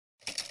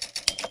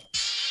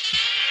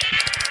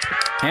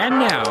And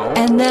now.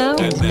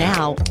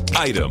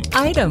 Item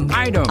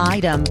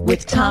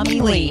with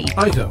Tommy Lee.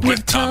 Item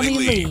with Tommy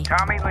Lee.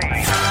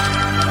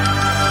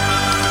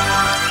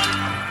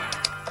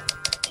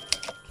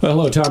 Well,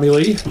 hello, Tommy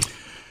Lee.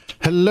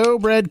 Hello,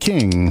 Brad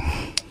King.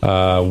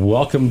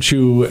 Welcome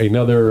to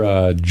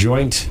another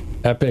joint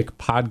epic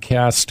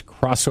podcast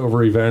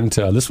crossover event.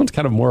 This one's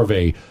kind of more of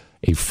a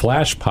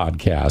flash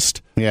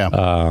podcast. Yeah.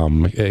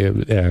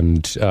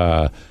 And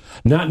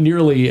not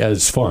nearly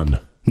as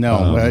fun.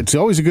 No, it's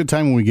always a good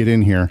time when we get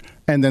in here.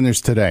 And then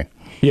there's today.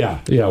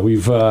 Yeah.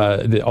 We've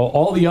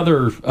all the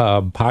other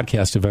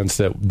podcast events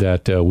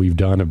that we've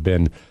done have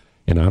been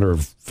in honor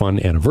of fun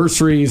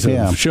anniversaries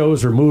of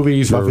shows or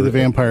movies. Buffy the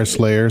Vampire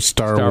Slayer,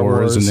 Star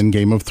Wars, and then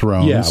Game of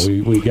Thrones.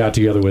 Yeah, we got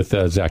together with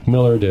Zach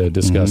Miller to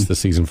discuss the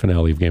season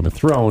finale of Game of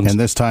Thrones. And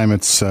this time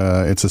it's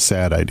a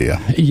sad idea.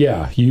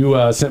 Yeah,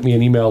 you sent me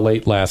an email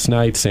late last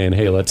night saying,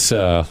 "Hey, let's do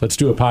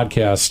a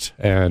podcast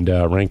and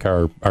rank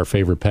our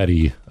favorite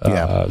Petty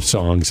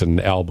songs and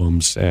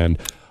albums." And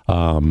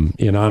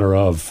in honor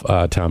of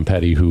Tom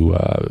Petty, who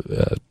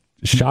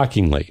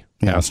shockingly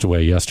passed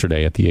away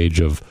yesterday at the age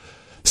of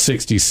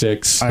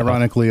 66.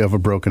 Ironically, of a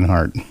broken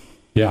heart.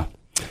 Yeah.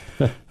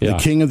 The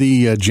king of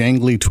the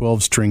jangly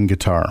 12-string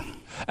guitar.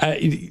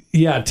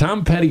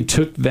 Tom Petty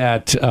took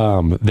that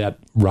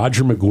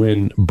Roger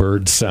McGuinn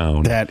bird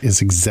sound. That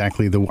is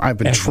exactly I've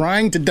been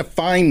trying to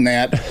define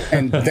that,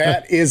 and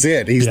that is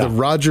it. He's the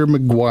Roger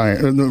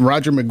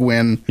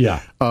McGuinn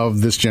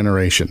of this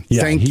generation.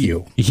 Yeah, Thank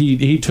you.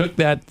 He took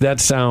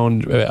that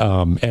sound,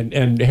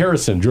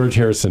 and George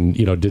Harrison,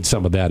 did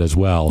some of that as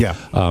well. Yeah,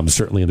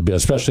 certainly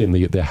especially in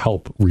the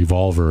Help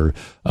Revolver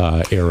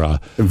era.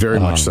 Very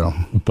much so.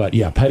 But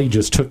Petty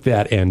just took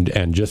that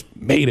and just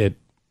made it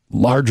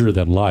larger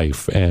than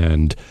life,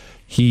 and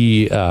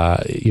he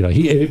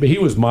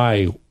was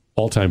my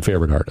all-time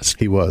favorite artist.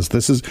 He was.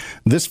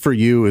 This for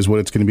you is what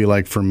it's going to be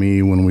like for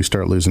me when we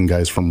start losing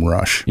guys from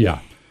Rush.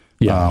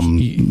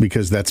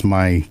 Because that's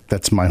my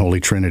holy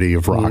trinity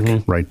of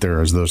rock right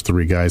there, as those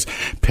three guys.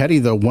 Petty,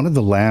 though, one of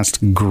the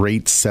last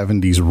great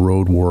 70s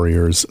road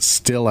warriors,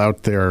 still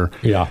out there.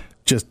 Yeah.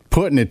 Just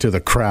putting it to the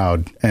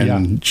crowd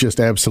and just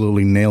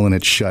absolutely nailing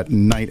it shut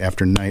night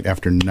after night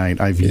after night.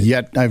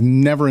 I've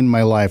never in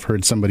my life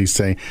heard somebody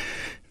say,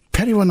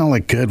 Petty wasn't all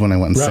that good when I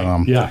went and saw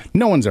him. Yeah.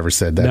 No one's ever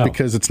said that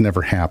because it's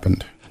never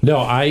happened. No,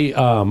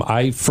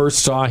 I first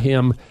saw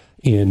him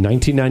in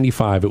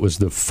 1995. It was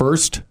the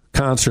first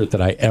concert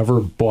that I ever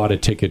bought a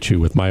ticket to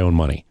with my own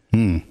money.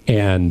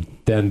 And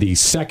then the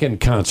second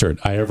concert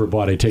I ever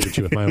bought a ticket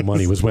to with my own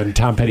money was when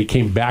Tom Petty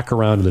came back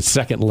around to the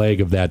second leg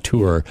of that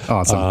tour.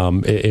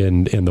 Awesome.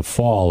 In the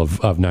fall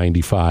of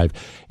 95.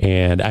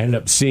 And I ended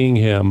up seeing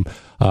him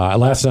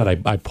last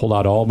night. I pulled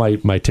out all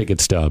my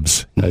ticket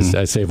stubs.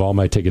 I saved all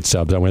my ticket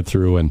stubs. I went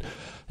through and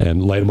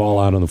laid them all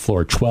out on the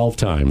floor 12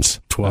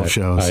 times. 12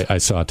 shows. I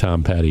saw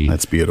Tom Petty.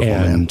 That's beautiful,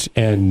 man.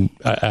 And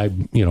I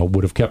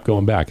would have kept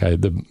going back.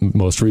 The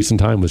most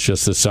recent time was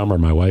just this summer.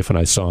 My wife and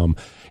I saw him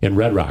in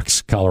Red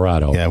Rocks,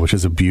 Colorado. Yeah, which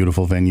is a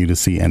beautiful venue to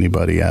see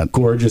anybody at.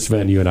 Gorgeous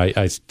venue. And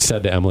I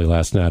said to Emily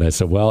last night, I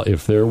said, well,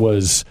 if there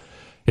was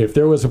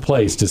a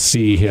place to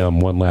see him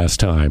one last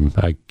time,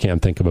 I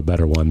can't think of a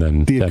better one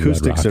than the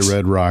acoustics at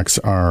Red Rocks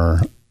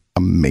are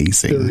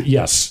amazing.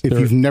 If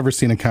you've never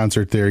seen a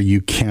concert there,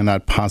 you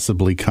cannot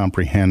possibly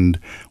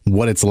comprehend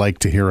what it's like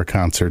to hear a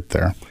concert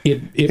there.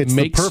 It's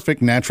the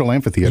perfect natural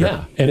amphitheater.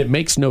 Yeah, and it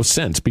makes no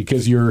sense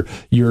because you're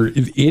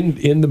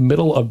in the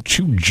middle of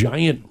two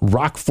giant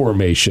rock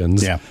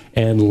formations,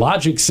 and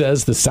logic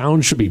says the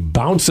sound should be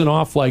bouncing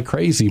off like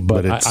crazy,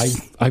 but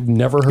I've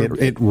never heard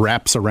it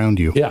wraps around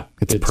you. Yeah,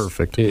 it's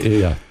perfect.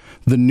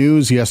 The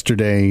news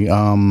yesterday,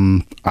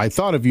 I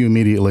thought of you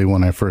immediately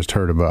when I first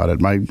heard about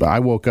it. I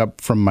woke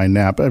up from my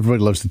nap.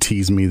 Everybody loves to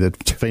tease me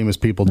that famous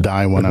people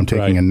die when I'm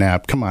taking a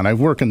nap. Come on, I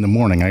work in the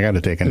morning. I got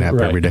to take a nap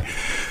every day.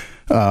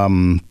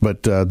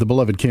 But the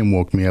beloved Kim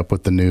woke me up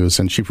with the news,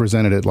 and she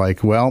presented it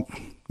like, well,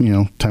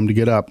 time to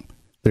get up.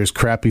 There's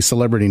crappy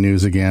celebrity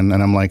news again.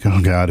 And I'm like, oh,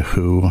 God,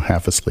 who?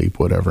 Half asleep,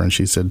 whatever. And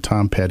she said,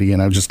 Tom Petty.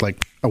 And I was just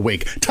like,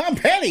 awake. Tom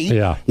Petty?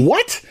 Yeah.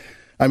 What?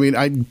 I mean,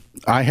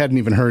 I hadn't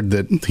even heard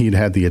that he'd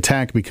had the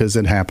attack because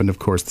it happened, of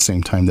course, the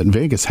same time that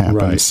Vegas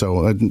happened. Right.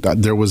 So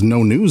there was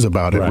no news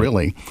about it,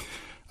 really,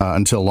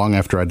 until long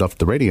after I'd left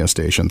the radio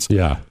stations.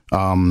 Yeah.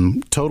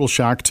 Total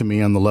shock to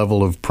me on the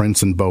level of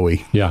Prince and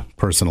Bowie,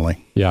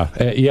 personally. Yeah.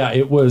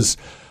 It was.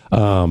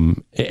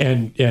 And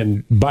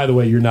by the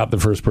way, you're not the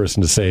first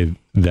person to say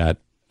that.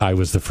 I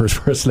was the first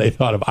person they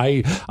thought of.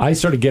 I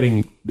started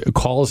getting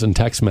calls and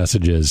text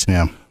messages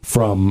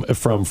from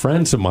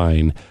friends of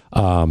mine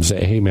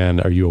say, "Hey man,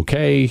 are you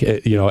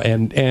okay?"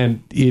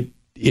 And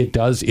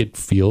it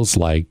feels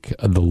like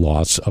the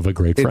loss of a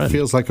great friend. It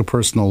feels like a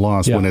personal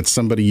loss when it's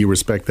somebody you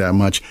respect that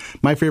much.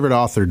 My favorite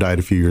author died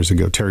a few years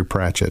ago, Terry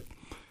Pratchett.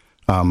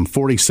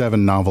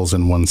 47 novels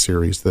in one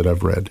series that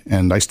I've read,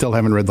 and I still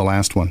haven't read the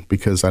last one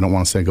because I don't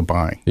want to say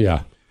goodbye.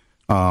 Yeah.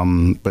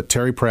 But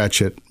Terry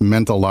Pratchett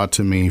meant a lot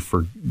to me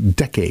for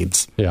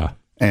decades. Yeah.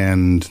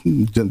 And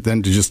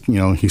then to just,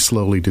 he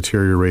slowly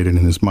deteriorated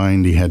in his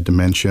mind. He had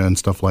dementia and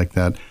stuff like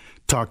that.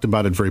 Talked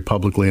about it very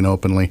publicly and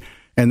openly.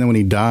 And then when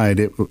he died,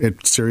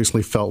 it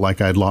seriously felt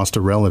like I'd lost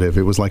a relative.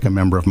 It was like a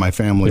member of my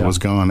family was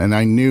gone. And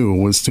I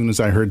knew as soon as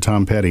I heard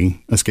Tom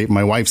Petty escape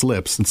my wife's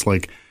lips, it's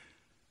like,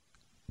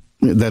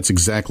 that's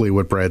exactly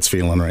what Brad's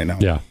feeling right now.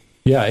 Yeah.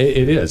 Yeah,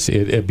 it is.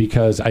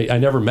 Because I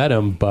never met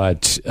him,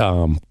 but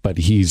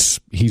he's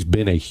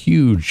been a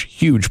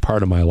huge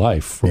part of my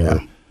life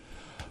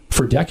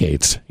for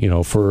decades,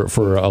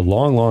 for a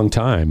long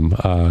time,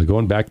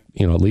 going back,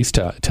 at least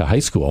to high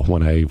school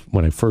when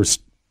I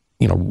first,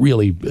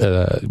 really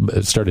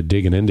started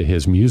digging into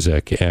his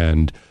music.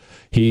 And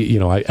he,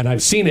 and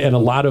I've seen it in a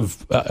lot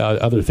of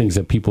other things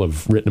that people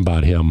have written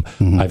about him.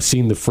 Mm-hmm. I've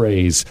seen the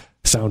phrase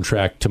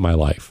soundtrack to my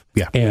life.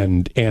 Yeah.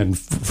 And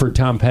for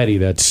Tom Petty,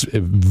 that's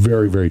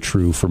very, very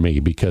true for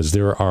me, because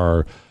there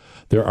are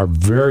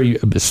very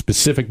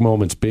specific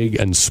moments, big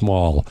and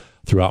small,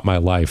 throughout my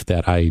life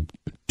that I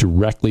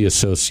directly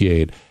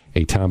associate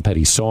a Tom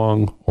Petty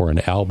song or an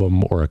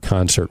album or a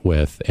concert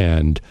with.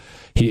 And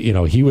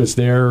he was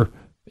there.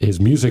 His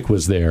music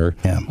was there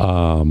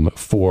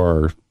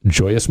for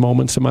joyous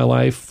moments in my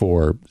life,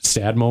 for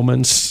sad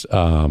moments,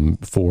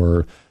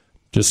 for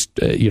just,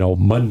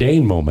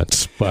 mundane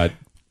moments. But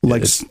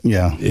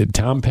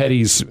Tom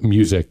Petty's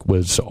music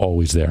was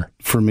always there.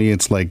 For me,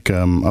 it's like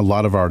a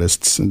lot of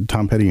artists,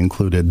 Tom Petty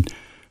included,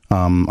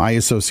 I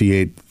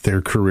associate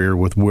their career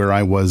with where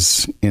I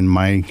was in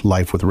my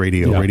life with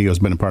radio. Yeah. Radio has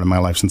been a part of my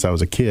life since I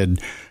was a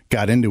kid.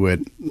 Got into it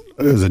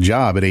as a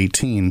job at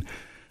 18.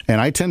 And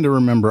I tend to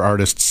remember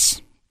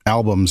artists'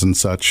 albums and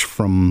such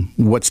from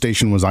what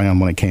station was I on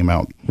when it came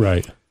out.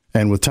 Right.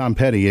 And with Tom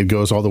Petty, it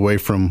goes all the way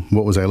from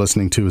what was I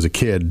listening to as a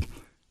kid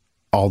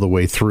all the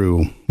way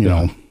through,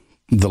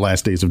 the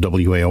last days of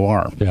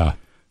WAOR. Yeah.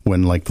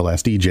 When like The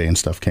Last DJ and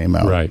stuff came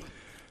out. Right.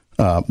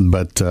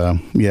 It's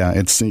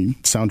the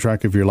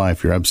soundtrack of your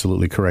life. You're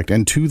absolutely correct.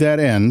 And to that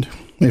end,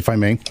 if I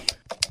may,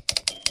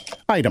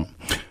 item.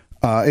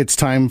 It's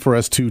time for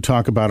us to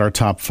talk about our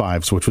top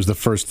fives, which was the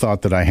first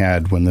thought that I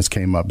had when this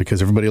came up, because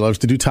everybody loves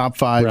to do top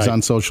fives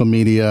on social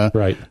media.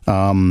 Right.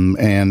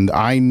 And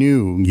I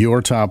knew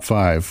your top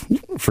five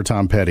for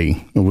Tom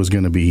Petty was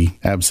going to be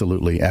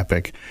absolutely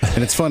epic.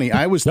 And it's funny,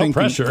 I was thinking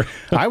pressure.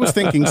 I was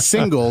thinking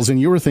singles and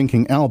you were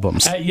thinking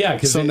albums.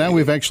 So now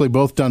we've actually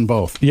both done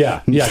both.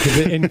 Yeah. Because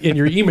in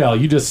your email,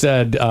 you just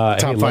said,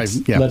 top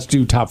five, let's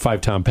do top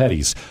five Tom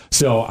Pettys.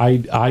 So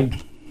I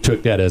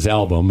took that as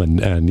album,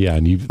 and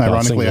you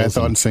ironically I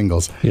thought in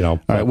singles. All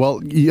right. Well,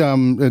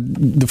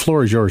 the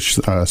floor is yours,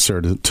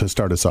 sir, to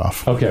start us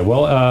off. Okay.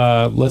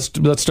 Well,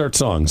 let's start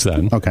songs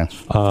then. Okay.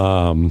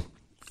 All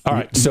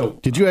right. So,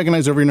 did you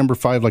agonize over your number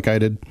five like I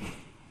did?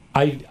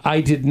 I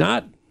did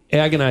not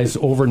agonize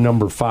over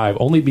number five,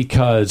 only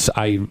because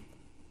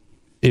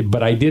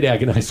but I did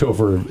agonize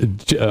over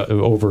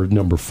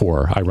number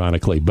four,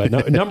 ironically.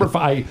 But number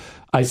five,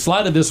 I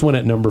slotted this one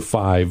at number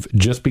five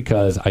just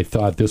because I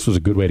thought this was a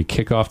good way to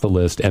kick off the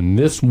list, and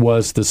this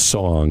was the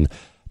song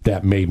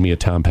that made me a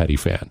Tom Petty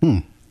fan.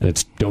 And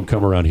it's "Don't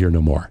Come Around Here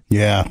No More."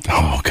 Yeah.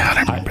 Oh God,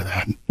 I remember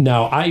that.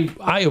 Now,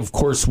 I of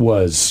course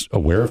was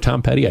aware of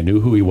Tom Petty. I knew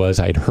who he was.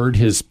 I'd heard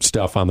his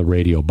stuff on the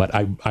radio, but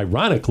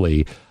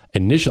ironically,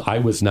 initially, I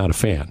was not a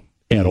fan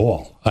at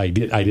all. I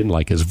didn't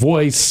like his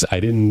voice. I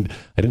didn't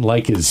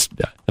like his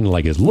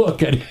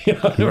look.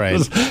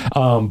 Right.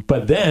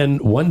 But then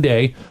one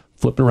day,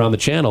 flipping around the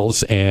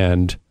channels,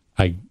 and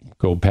I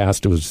go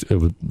past, it was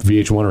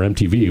VH1 or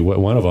MTV,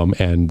 one of them,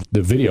 and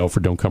the video for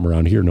 "Don't Come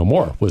Around Here No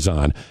More" was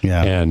on.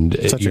 Yeah, and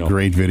such a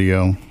great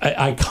video,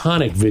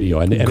 iconic video,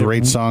 and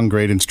great song,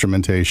 great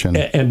instrumentation,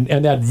 and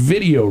that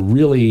video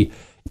really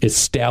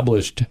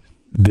established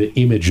the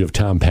image of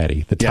Tom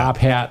Petty, the top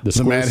hat, the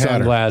square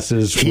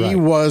sunglasses. He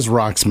was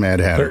rock's Mad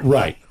Hatter.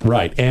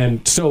 Right.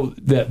 And so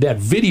that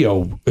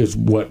video is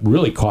what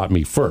really caught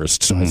me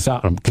first. So I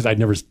saw him because I'd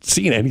never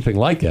seen anything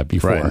like that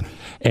before. Right.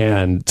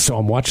 And so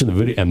I'm watching the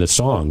video and the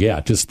song,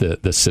 just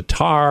the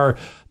sitar,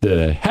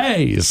 the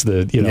haze,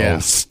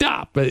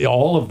 stop,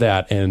 all of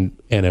that, and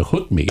it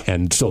hooked me.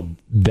 And so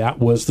that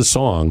was the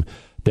song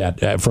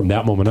that from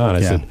that moment on,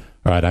 I said,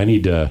 all right, I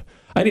need to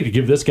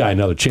give this guy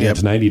another chance,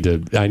 and I need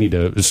to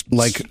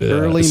like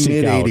early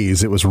mid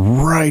 80s. It was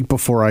right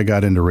before I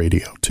got into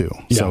radio too.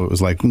 Yeah. So it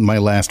was like my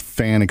last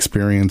fan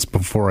experience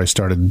before I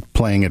started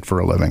playing it for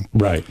a living.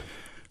 Right.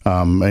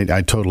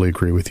 I totally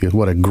agree with you.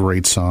 What a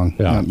great song.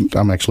 Yeah.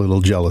 I'm actually a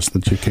little jealous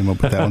that you came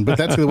up with that one, but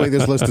that's the way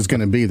this list is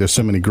going to be. There's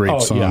so many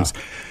great songs.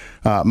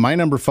 Yeah. My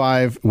number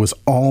five was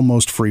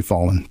almost Free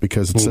Fallin'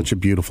 because it's such a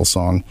beautiful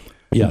song.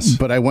 Yes.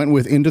 But I went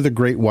with Into the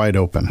Great Wide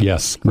Open.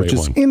 Yes, which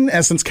is in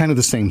essence kind of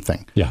the same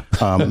thing. Yeah.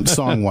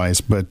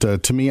 Song-wise. But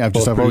to me, I've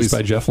always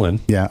by Jeff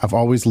Lynne. Yeah, I've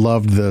always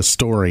loved the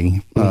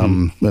story,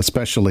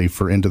 especially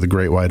for Into the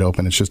Great Wide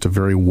Open. It's just a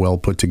very well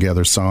put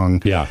together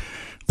song. Yeah.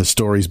 The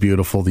story's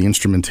beautiful. The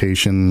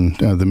instrumentation,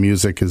 the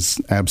music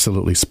is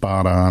absolutely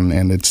spot on,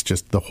 and it's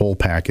just the whole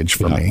package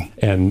for me.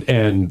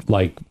 And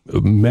like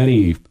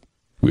many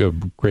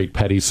great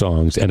Petty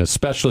songs, and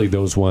especially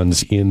those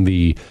ones in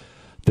the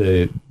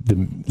the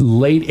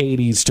late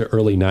 80s to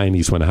early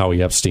 90s when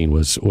Howie Epstein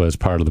was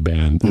part of the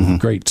band. Mm-hmm.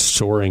 Great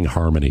soaring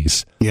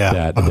harmonies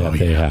that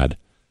they had.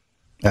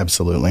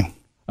 Absolutely.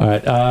 All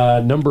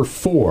right, number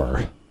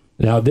 4.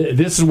 Now,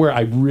 this is where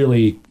I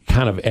really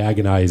kind of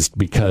agonized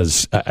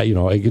because,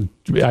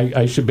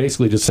 I should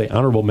basically just say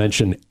honorable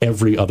mention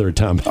every other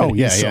Tom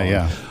Petty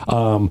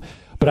song.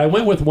 But I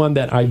went with one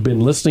that I've been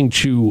listening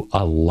to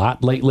a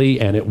lot lately,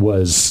 and it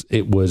was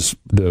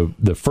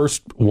the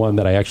first one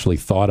that I actually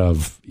thought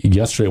of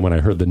yesterday when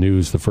I heard the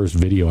news, the first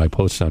video I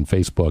posted on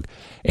Facebook,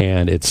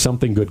 and it's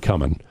Something Good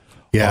Coming.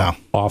 Yeah.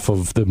 Off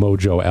of the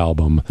Mojo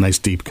album. Nice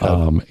deep cut.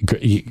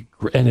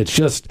 And it's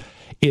just,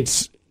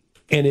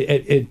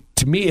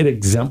 to me, it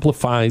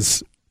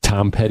exemplifies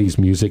Tom Petty's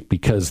music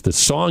because the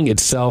song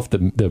itself,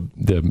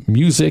 the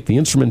music, the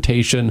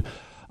instrumentation,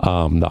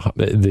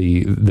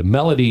 the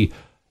melody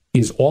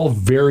is all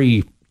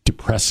very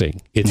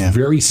depressing. It's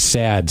very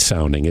sad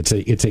sounding. It's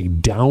a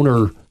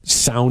downer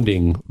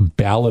sounding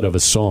ballad of a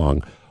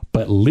song,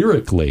 but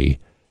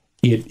lyrically,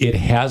 it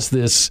has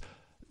this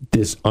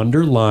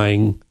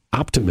underlying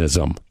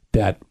optimism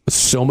that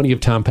so many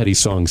of Tom Petty's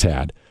songs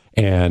had.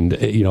 And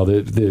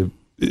the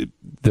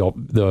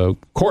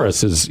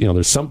chorus is,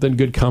 there's something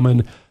good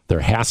coming. There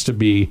has to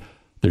be.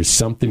 There's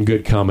something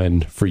good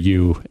coming for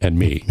you and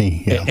me.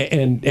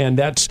 And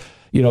that's.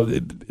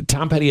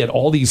 Tom Petty had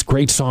all these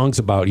great songs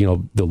about,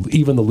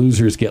 even the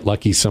losers get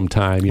lucky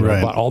sometime,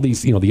 about all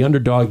these, the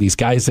underdog, these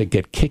guys that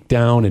get kicked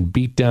down and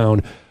beat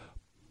down.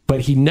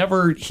 But he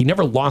never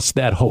lost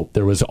that hope.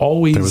 There was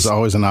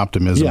always an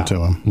optimism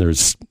to him.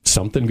 There's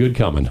something good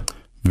coming.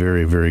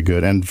 Very, very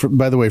good. And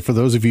by the way, for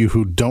those of you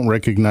who don't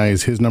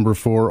recognize his number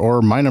 4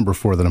 or my number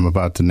 4 that I'm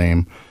about to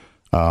name,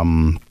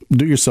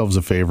 do yourselves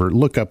a favor,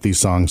 look up these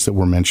songs that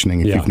we're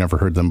mentioning if you've never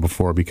heard them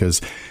before, because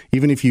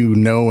even if you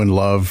know and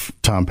love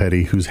Tom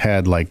Petty, who's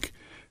had like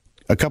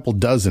a couple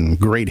dozen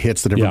great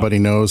hits that everybody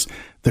knows,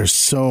 there's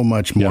so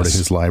much more to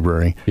his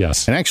library.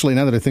 Yes. And actually,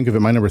 now that I think of it,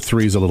 my number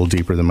 3 is a little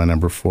deeper than my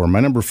number 4. My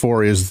number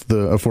 4 is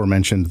the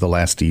aforementioned The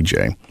Last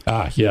DJ.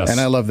 Yes. And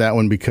I love that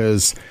one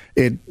because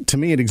to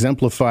me, it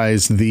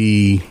exemplifies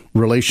the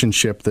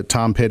relationship that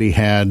Tom Petty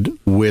had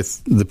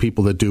with the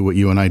people that do what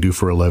you and I do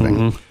for a living.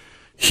 Mm-hmm.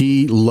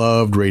 He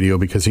loved radio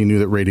because he knew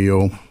that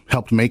radio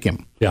helped make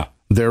him. Yeah.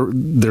 Their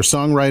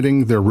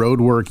songwriting, their road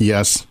work,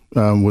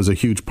 was a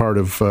huge part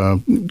of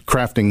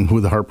crafting who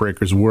the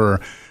Heartbreakers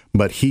were.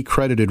 But he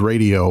credited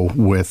radio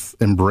with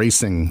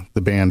embracing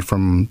the band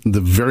from the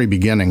very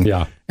beginning.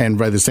 Yeah. And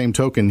by the same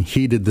token,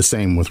 he did the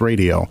same with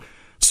radio.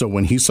 So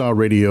when he saw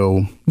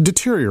radio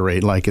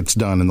deteriorate like it's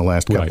done in the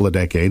last couple of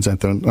decades, I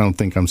don't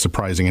think I'm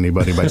surprising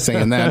anybody by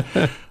saying that.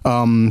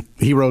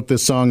 He wrote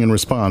this song in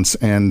response,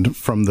 and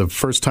from the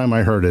first time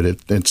I heard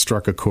it, it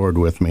struck a chord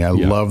with me. I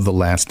love The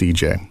Last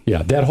DJ.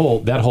 Yeah, that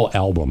whole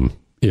album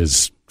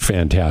is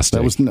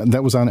fantastic.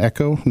 That was on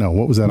Echo? No,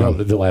 what was that on?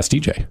 The Last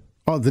DJ.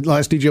 Oh, The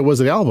Last DJ was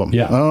the album.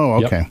 Yeah.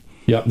 Oh, okay.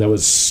 Yep, that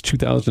was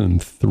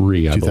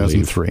 2003, I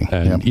believe. 2003.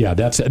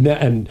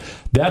 And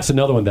that's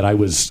another one that I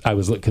was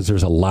because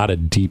there's a lot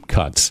of deep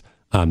cuts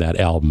on that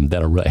album.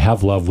 That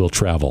Have Love Will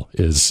Travel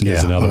is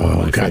another one of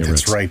my favorites.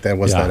 That's right. That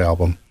was that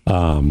album.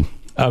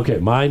 Okay,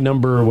 my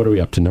number. What are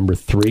we up to? Number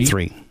 3.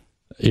 3.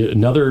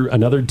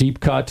 Another deep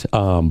cut,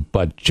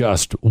 but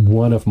just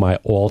one of my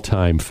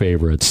all-time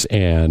favorites,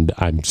 and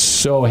I'm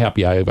so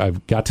happy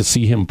I've got to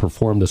see him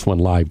perform this one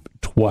live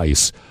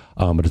twice.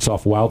 But it's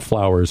off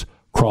Wildflowers.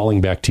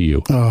 Crawling Back to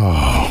You.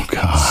 Oh,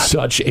 God.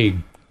 Such a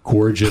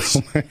gorgeous,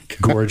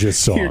 gorgeous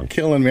song. You're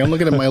killing me. I'm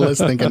looking at my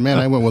list thinking, man,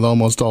 I went with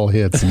almost all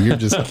hits, and you're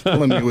just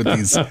killing me with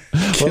these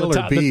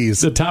killer bees.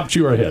 The top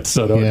 2 are hits,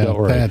 so don't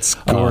worry. That's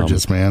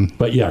gorgeous, man.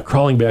 But yeah,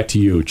 Crawling Back to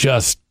You,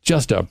 just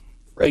a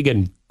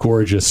friggin'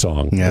 gorgeous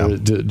song. Yeah.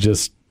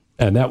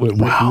 And that Rick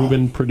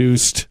Rubin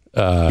produced.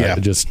 That.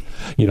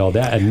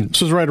 And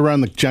this was right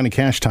around the Johnny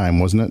Cash time,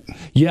 wasn't it?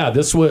 Yeah,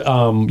 this was.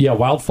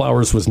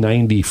 Wildflowers was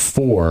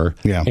 94.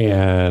 Yeah,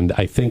 and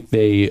I think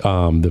they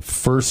the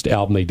first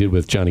album they did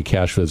with Johnny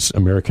Cash was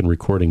American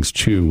Recordings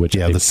 2, which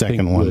the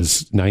second one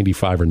was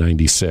 95 or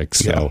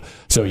 96. Right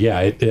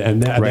in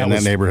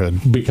that neighborhood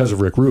because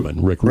of Rick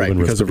Rubin. Rick Rubin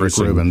was Rick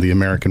Rubin, the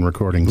American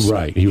Recordings.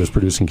 Right, he was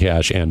producing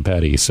Cash and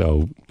Petty,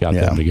 so got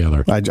them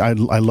together. I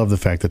love the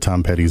fact that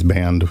Tom Petty's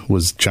band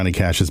was Johnny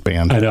Cash's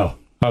band. I know.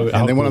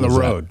 And they went on the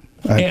road.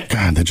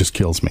 God, that just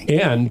kills me.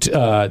 And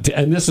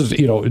this is,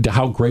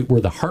 how great were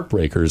the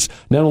Heartbreakers.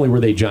 Not only were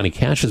they Johnny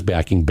Cash's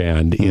backing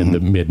band in the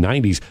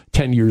mid-'90s,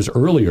 10 years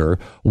earlier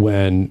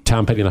when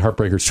Tom Petty and the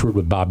Heartbreakers toured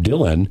with Bob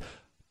Dylan,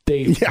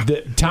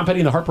 Tom Petty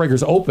and the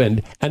Heartbreakers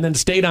opened and then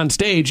stayed on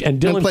stage, and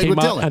Dylan came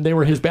out and they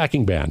were his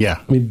backing band.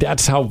 Yeah. I mean,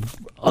 that's how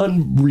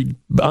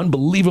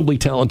unbelievably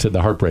talented the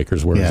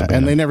Heartbreakers were as a band.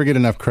 And they never get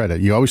enough credit.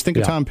 You always think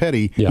of Tom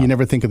Petty, you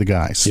never think of the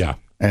guys. Yeah.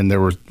 And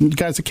there were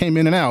guys that came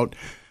in and out,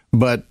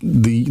 but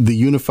the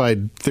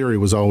unified theory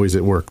was always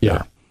at work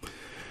there.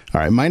 All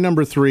right, my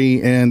number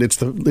 3, and it's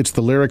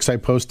the lyrics I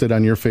posted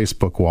on your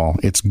Facebook wall.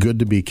 It's Good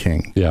to Be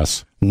King.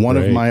 Yes. One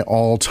of my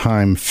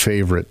all-time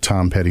favorite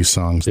Tom Petty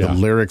songs. The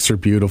lyrics are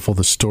beautiful,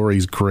 the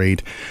story's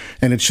great,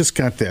 and it's just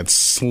got that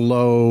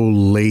slow,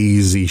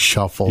 lazy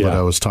shuffle that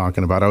I was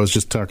talking about. I was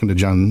just talking to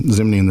John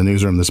Zimney in the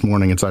newsroom this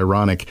morning. It's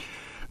ironic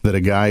that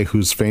a guy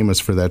who's famous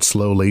for that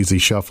slow, lazy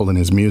shuffle in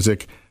his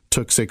music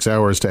took 6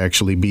 hours to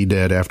actually be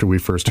dead after we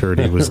first heard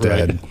he was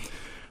dead.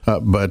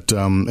 But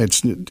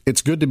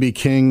it's Good to Be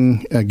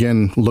King.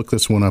 Again, look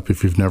this one up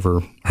if you've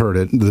never heard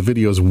it. The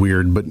video's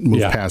weird, but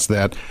move past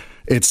that.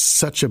 It's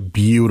such a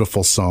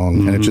beautiful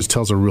song, and it just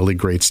tells a really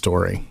great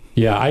story.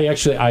 Yeah, I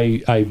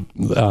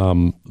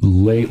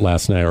late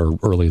last night or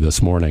early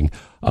this morning,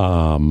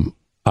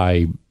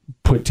 I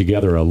put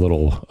together a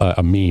little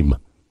a meme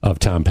of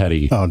Tom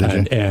Petty. Oh, did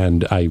you?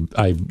 And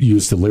I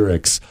used the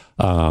lyrics.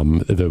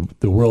 The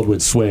world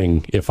would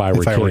swing if I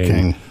were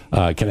king.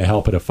 Can I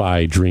help it if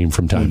I dream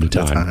from time to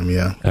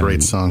time?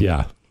 Great song.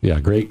 Yeah,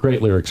 great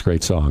lyrics,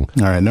 great song.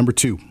 All right, number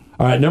 2.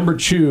 All right, number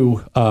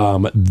 2.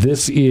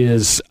 This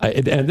is,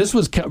 and this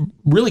was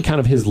really kind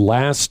of his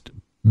last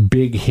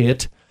big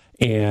hit,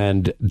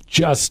 and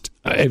just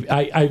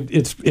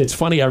it's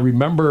funny. I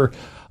remember.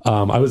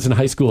 I was in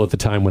high school at the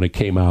time when it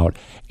came out,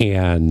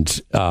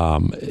 and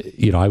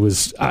I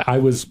was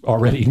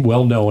already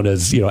well known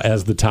as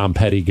the Tom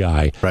Petty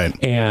guy, right?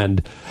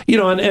 And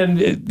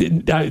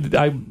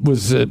I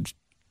was a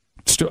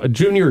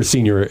junior or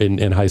senior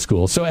in high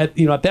school, so at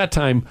that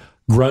time,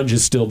 grunge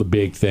is still the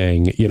big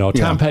thing.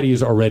 Tom Petty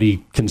is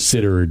already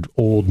considered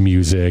old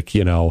music.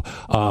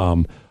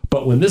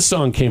 But when this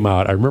song came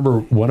out, I remember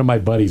one of my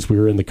buddies, we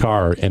were in the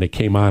car, and it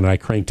came on, and I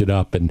cranked it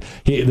up. And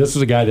this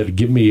was a guy that would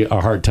give me a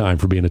hard time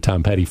for being a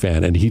Tom Petty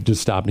fan. And he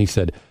just stopped and he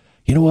said,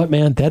 you know what,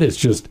 man, that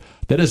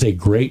is a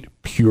great,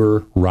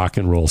 pure rock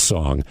and roll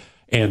song.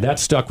 And that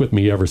stuck with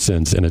me ever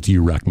since, and it's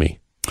You Wreck Me.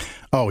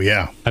 Oh,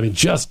 yeah. I mean,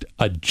 just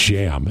a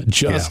jam,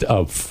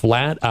 a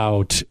flat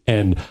out.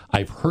 And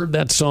I've heard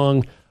that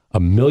song a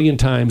million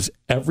times.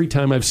 Every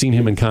time I've seen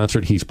him in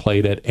concert, he's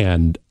played it,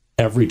 and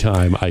every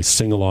time I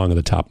sing along at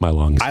the top of my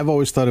lungs. I've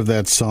always thought of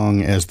that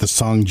song as the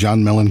song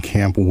John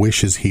Mellencamp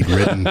wishes he'd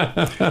written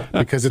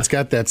because it's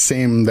got that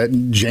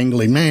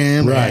jangly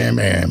man.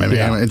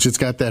 It's just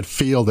got that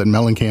feel that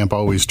Mellencamp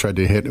always tried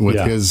to hit with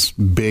his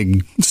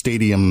big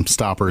stadium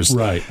stoppers.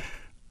 Right.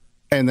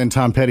 And then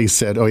Tom Petty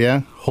said, "Oh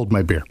yeah, hold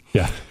my beer."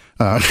 Yeah.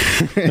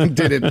 And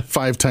did it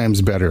 5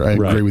 times better. I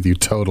agree with you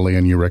totally.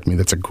 And You Wreck Me.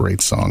 That's a great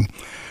song.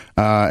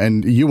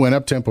 And you went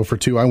up tempo for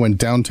 2. I went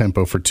down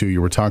tempo for 2.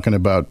 You were talking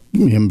about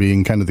him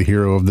being kind of the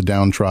hero of the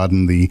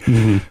downtrodden,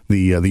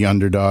 the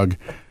underdog.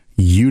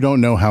 You Don't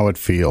Know How It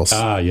Feels.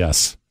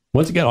 Yes.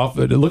 Once you get off,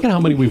 look at how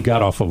many we've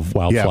got off of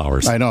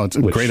Wildflowers. Yeah, I know. It's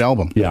a great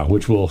album. Yeah,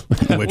 which we'll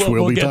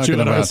be get talking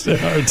to about.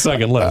 Our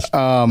second list.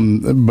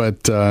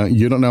 But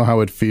You Don't Know How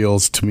It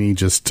Feels to me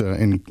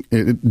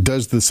it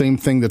does the same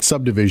thing that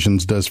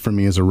Subdivisions does for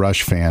me as a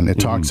Rush fan. It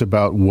talks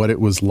about what it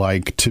was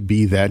like to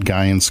be that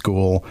guy in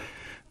school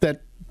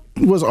that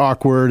was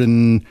awkward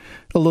and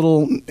a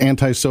little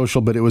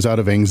antisocial, but it was out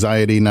of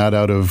anxiety, not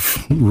out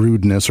of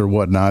rudeness or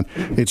whatnot.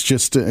 It's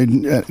just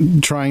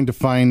trying to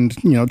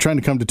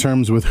come to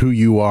terms with who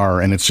you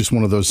are. And it's just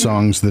one of those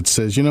songs that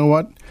says, you know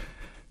what?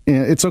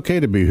 It's okay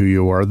to be who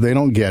you are. They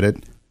don't get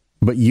it,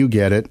 but you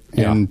get it.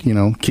 And,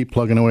 keep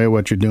plugging away at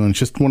what you're doing. It's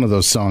just one of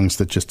those songs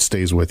that just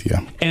stays with you.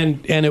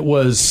 And it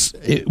was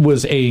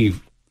a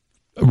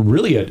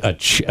really a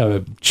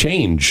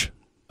change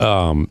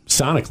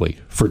sonically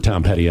for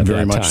Tom Petty at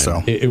Very that much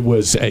time. so. It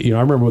was, I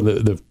remember when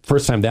the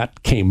first time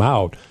that came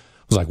out, I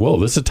was like, whoa,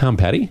 this is Tom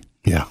Petty?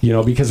 Yeah.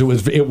 Because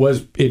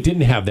it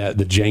didn't have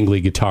the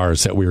jangly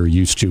guitars that we were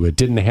used to. It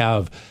didn't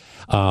have,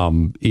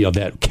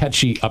 that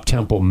catchy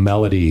up-tempo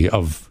melody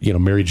of,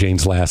 Mary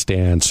Jane's Last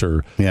Dance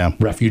or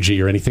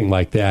Refugee or anything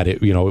like that.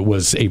 It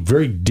was a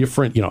very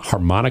different,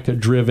 harmonica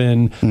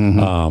driven,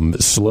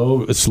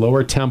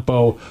 slower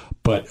tempo,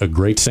 but a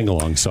great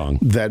sing-along song.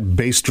 That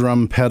bass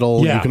drum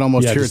pedal, you can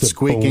almost hear it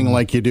squeaking boom,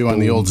 like you do on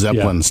the old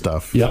Zeppelin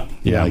stuff. Yeah,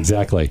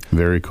 exactly.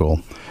 Very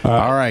cool.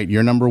 All right,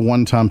 your number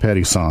 1 Tom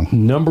Petty song.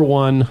 Number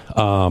 1,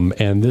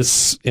 and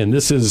this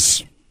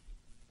is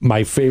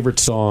my favorite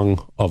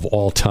song of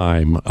all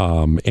time.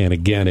 And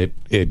again,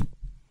 it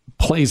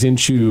plays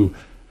into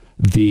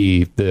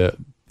the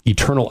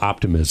eternal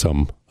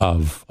optimism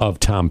of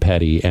Tom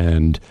Petty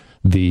and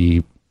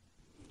the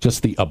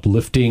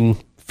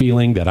uplifting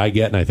feeling that I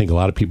get, and I think a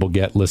lot of people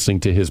get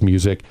listening to his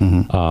music.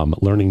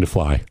 Learning to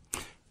Fly.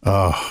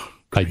 Oh,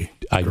 great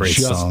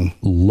just song.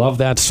 Love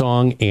that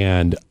song,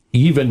 and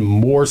even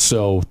more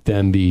so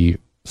than the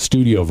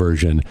studio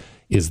version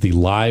is the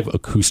live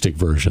acoustic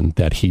version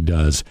that he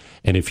does.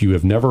 And if you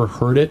have never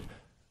heard it,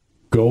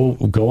 go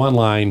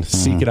online,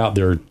 seek it out.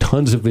 There are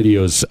tons of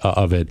videos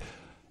of it.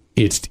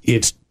 It's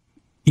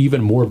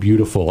even more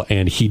beautiful,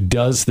 and he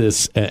does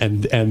this,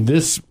 and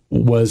this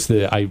was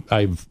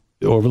I've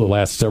over the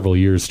last several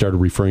years, started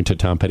referring to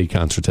Tom Petty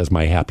concerts as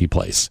my happy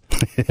place.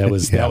 That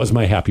was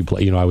my happy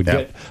place. I would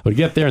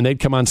get there, and they'd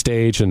come on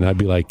stage, and I'd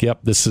be like, "Yep,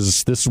 this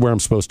is where I'm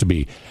supposed to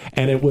be."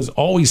 And it was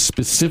always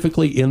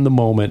specifically in the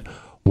moment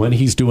when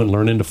he's doing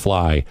 "Learning to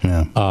Fly,"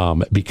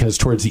 because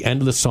towards the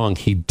end of the song,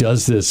 he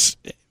does this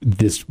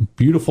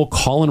beautiful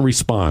call and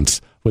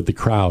response with the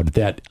crowd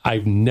that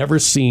I've never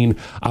seen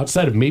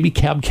outside of maybe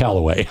Cab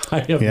Calloway.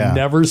 I have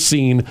never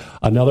seen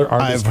another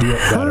artist do it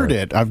better. I've heard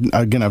it.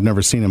 I've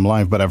never seen him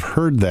live, but I've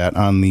heard that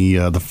on the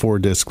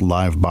 4-disc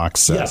live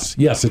box set.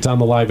 Yes, it's on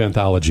the live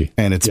anthology,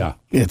 and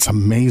it's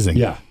amazing.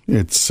 Yeah,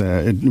 it's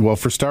well,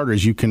 for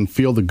starters, you can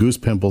feel the goose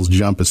pimples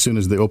jump as soon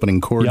as the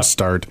opening chords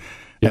start,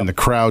 and the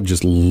crowd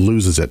just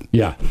loses it.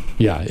 Yeah,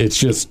 it's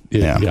just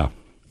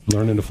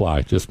Learning to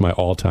Fly, just my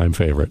all-time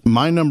favorite.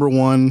 My number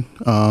one.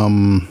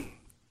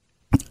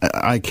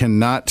 I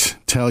cannot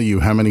tell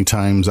you how many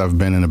times I've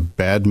been in a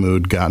bad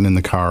mood, gotten in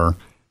the car,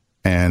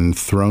 and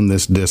thrown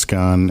this disc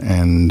on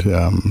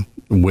and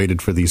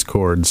waited for these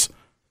chords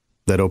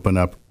that open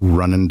up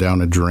 "Running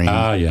Down a Dream."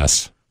 Ah,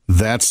 yes.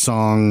 That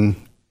song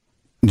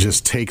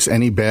just takes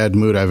any bad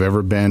mood I've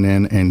ever been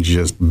in and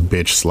just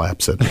bitch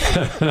slaps it.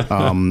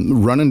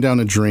 "Running Down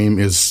a Dream"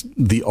 is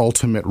the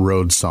ultimate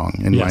road song,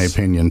 in my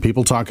opinion.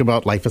 People talk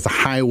about life as a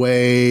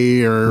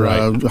highway or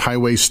a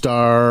highway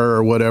star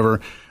or whatever.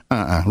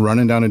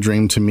 "Running Down a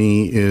Dream" to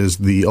me is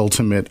the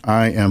ultimate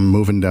I am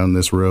moving down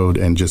this road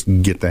and just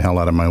get the hell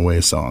out of my way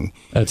song.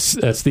 That's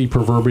the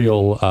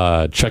proverbial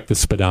check the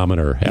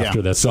speedometer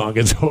after that song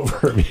is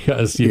over,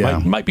 because you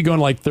might be going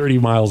like 30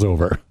 miles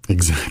over.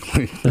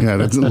 Exactly. Yeah,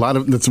 that's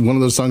that's one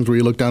of those songs where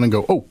you look down and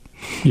go, "Oh."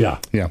 Yeah,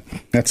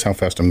 that's how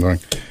fast I'm going.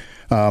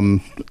 All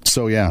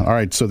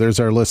right, so there's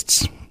our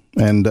lists.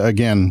 And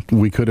again,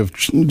 we could have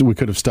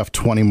stuffed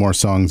 20 more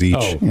songs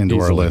each into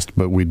our list,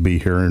 but we'd be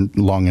here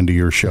long into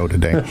your show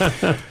today.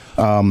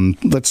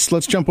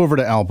 Let's jump over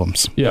to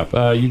albums.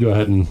 Yeah, you go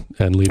ahead and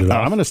lead it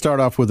off. I'm going to start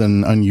off with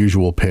an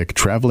unusual pick: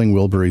 Traveling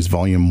Wilburys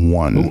Volume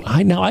 1.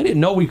 I didn't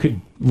know we could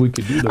do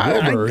the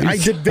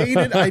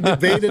Wilburys. I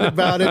debated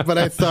about it, but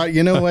I thought,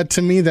 you know what?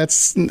 To me,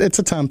 it's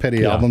a Tom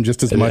Petty album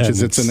just as much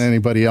as it's an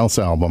anybody else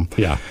album.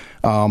 Yeah.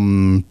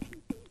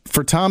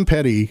 For Tom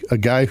Petty, a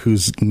guy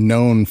who's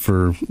known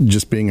for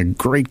just being a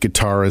great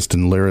guitarist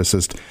and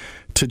lyricist,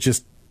 to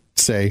just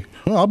say,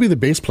 "Well, I'll be the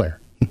bass player."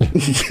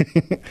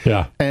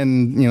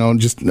 And,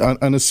 just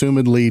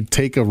unassumedly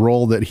take a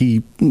role that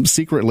he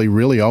secretly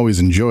really always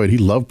enjoyed. He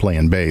loved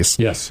playing bass.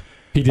 Yes.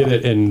 He did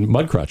it in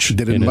Mudcrutch.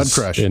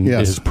 In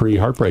his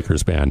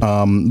pre-Heartbreakers band.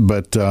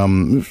 But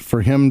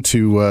for him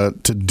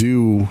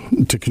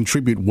to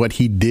contribute what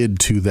he did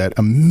to that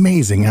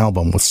amazing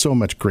album with so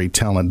much great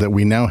talent that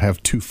we now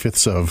have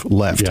 2/5 of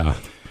left. Yeah.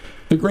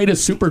 The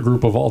greatest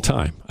supergroup of all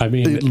time. I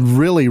mean, it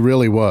really,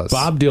 really was.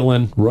 Bob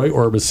Dylan, Roy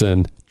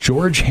Orbison,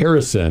 George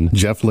Harrison,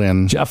 Jeff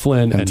Lynne,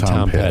 and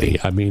Tom Petty.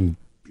 I mean,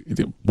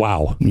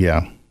 wow.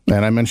 Yeah.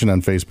 And I mentioned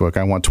on Facebook,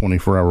 I want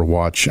 24-hour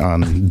watch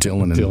on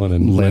Dylan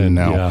and Lynne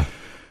now. Yeah.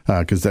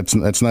 Because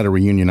that's not a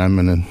reunion I'm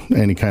in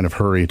any kind of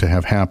hurry to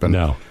have happen.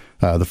 No.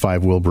 The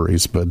 5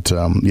 Wilburys. But,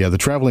 the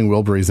Traveling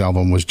Wilburys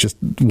album was just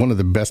one of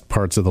the best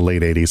parts of the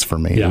late 80s for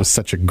me. Yeah. It was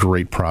such a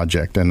great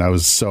project, and I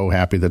was so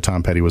happy that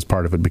Tom Petty was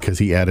part of it because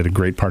he added a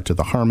great part to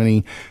the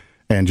harmony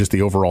and just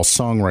the overall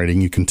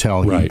songwriting. You can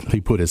tell he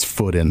put his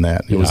foot in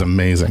that. It was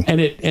amazing. And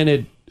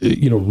it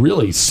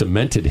really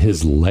cemented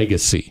his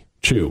legacy.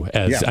 True,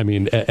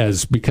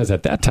 because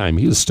at that time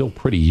he was still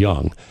pretty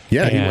young.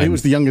 Yeah, he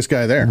was the youngest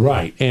guy there,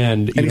 right?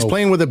 And he's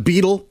playing with a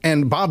Beatle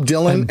and Bob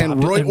Dylan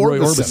and Roy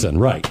Orbison.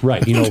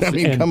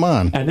 Right. Come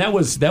on. And that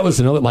was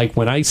another, like,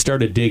 when I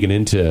started digging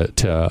into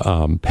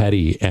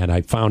Petty, and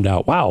I found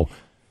out, wow,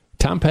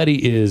 Tom Petty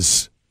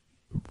is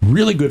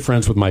really good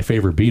friends with my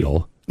favorite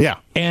Beatle. Yeah,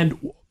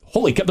 and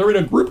holy cow, they're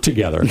in a group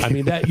together. I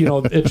mean, that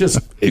it just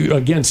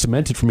again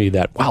cemented for me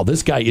that, wow,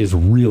 this guy is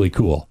really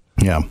cool.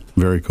 Yeah,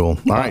 very cool.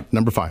 All right,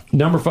 number 5.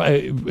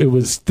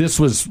 This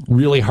was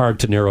really hard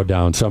to narrow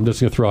down, so I'm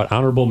just going to throw out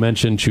honorable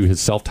mention to his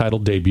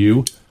self-titled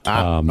debut.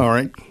 All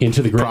right.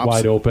 Into the Great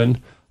Wide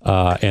Open,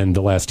 and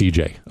The Last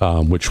DJ,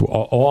 which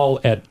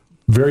all at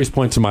various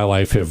points in my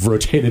life have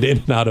rotated in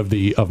and out of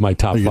my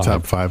top 5. Your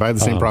top 5. I had the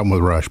same problem with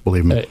Rush,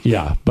 believe me.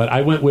 But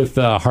I went with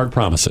Hard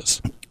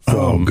Promises.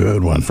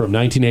 Good one. From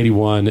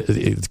 1981,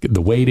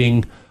 The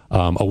Waiting.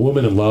 A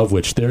Woman in Love,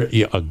 which they're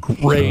a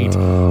great,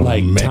 Tom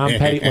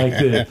Petty,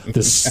 like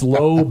the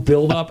slow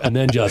build up, and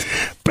then just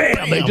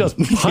bam, they just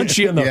punch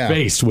you in the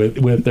face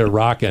with their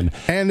rocking,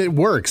 and it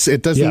works.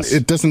 It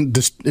doesn't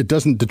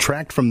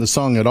detract from the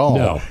song at all.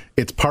 No.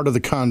 It's part of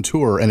the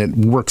contour, and it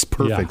works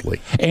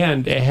perfectly. Yeah.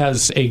 And it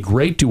has a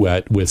great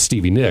duet with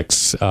Stevie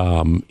Nicks,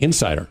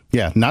 Insider.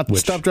 Yeah,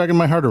 Stop Dragging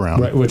My Heart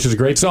Around, right, which is a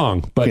great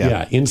song. But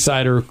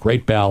Insider,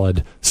 great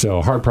ballad.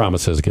 So Hard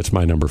Promises gets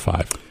my number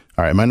 5.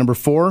 All right, my number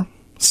 4.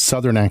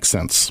 Southern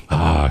Accents.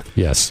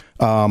 Yes.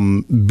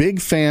 Big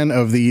fan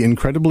of the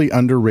incredibly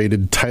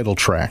underrated title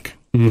track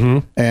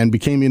and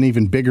became an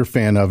even bigger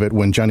fan of it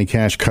when Johnny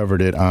Cash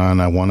covered it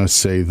on, I want to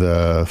say,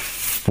 the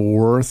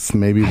fourth,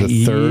 maybe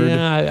the third.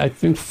 Yeah, I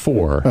think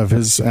 4 of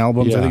his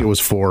albums. Yeah. I think it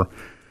was 4.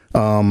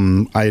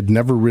 I had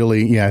never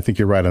really, I think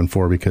you're right on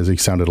 4 because he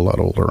sounded a lot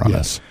older on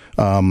it.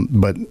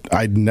 But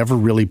I'd never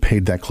really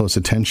paid that close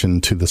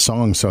attention to the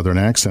song Southern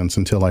Accents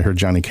until I heard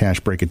Johnny Cash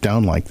break it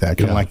down like that.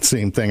 Kind of like the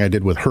same thing I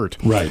did with Hurt.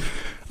 Right.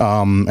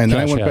 And then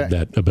I went back,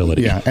 that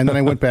ability. Yeah, and then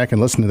I went back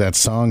and listened to that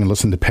song and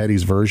listened to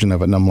Petty's version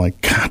of it, and I'm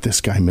like, God, this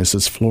guy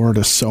misses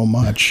Florida so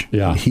much.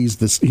 Yeah. He's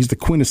the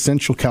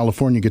quintessential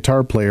California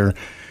guitar player,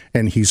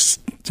 and he's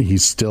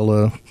still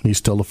a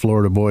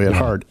Florida boy at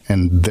heart,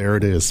 and there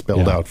it is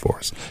spelled out for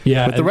us.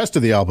 Yeah, but the rest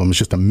of the album is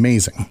just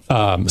amazing.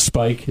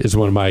 Spike is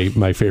one of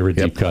my favorite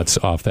deep cuts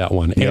off that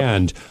one,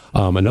 and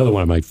another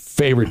one of my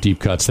favorite deep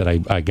cuts that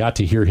I got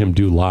to hear him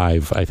do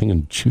live, I think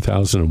in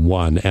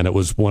 2001, and it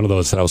was one of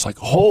those that I was like,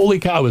 holy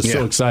cow, I was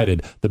so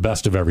excited. The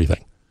Best of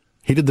Everything.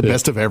 He did the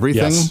Best of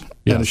Everything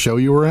in the show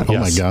you were at? Oh,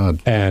 my God.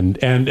 And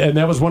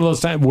that was one of those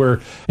times where,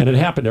 and it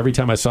happened every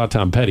time I saw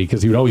Tom Petty,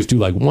 because he would always do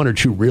like 1 or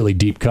 2 really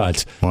deep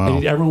cuts. Wow.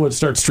 And everyone would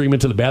start streaming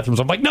to the bathrooms.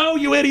 I'm like, no,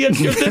 you idiots.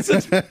 This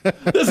is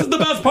the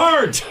best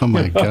part. Oh,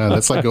 my God.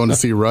 That's like going to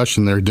see Rush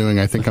and they're doing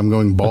I Think I'm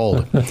Going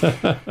Bald. That's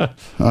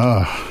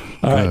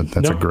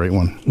a great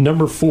one.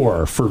 Number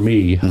 4 for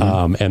me,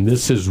 and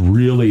this has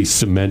really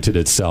cemented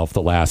itself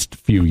the last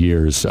few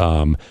years.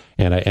 And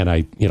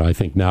I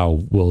think now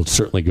will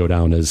certainly go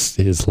down as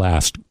his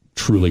last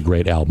truly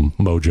great album,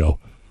 Mojo.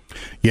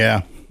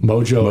 Yeah.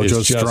 Mojo's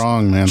is just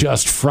strong, man.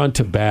 Just front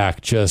to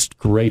back, just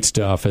great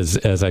stuff.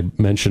 As I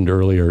mentioned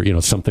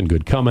earlier, Something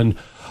Good Coming.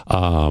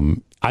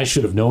 I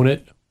Should Have Known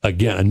It.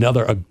 Again,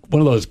 another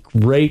one of those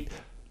great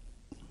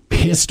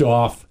pissed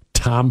off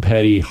Tom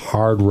Petty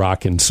hard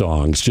rocking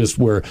songs.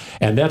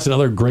 And that's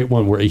another great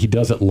one where he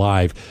does it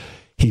live.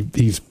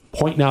 He's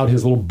pointing out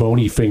his little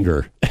bony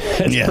finger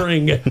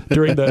during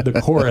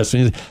the chorus.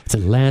 And it's the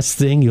last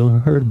thing you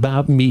heard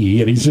about me.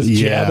 And he's just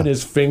jabbing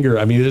his finger.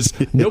 I mean,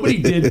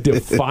 nobody did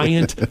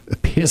defiant,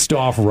 pissed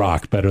off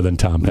rock better than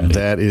Tom Petty.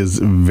 That is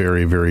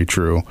very, very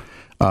true.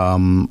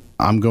 I'm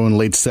going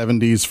late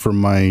 70s for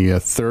my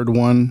third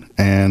one.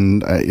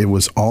 And it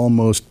was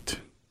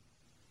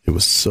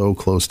so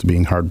close to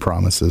being Hard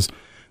Promises,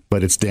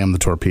 but it's Damn the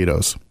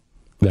Torpedoes.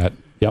 I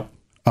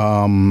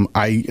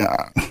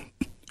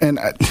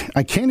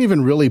can't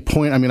even really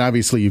point. I mean,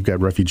 obviously, you've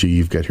got Refugee,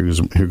 you've got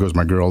Here Goes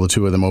My Girl, the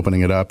two of them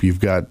opening it up. You've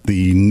got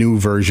the new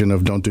version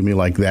of Don't Do Me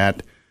Like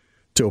That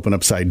to open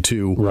up side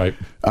 2. Right.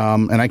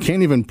 And I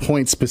can't even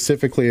point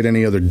specifically at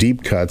any other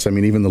deep cuts. I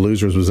mean, even The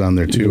Losers was on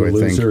there, too, I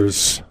think.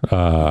 Losers.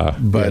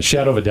 But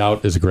Shadow of a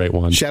Doubt is a great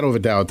one. Shadow of a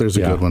Doubt, there's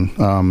a good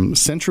one.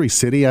 Century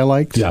City, I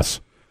liked. Yes.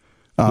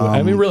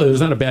 I mean, really,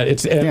 there's not a bad.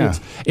 It's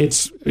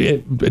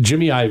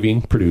Jimmy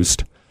Iovine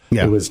produced.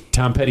 Yeah. It was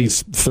Tom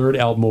Petty's third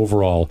album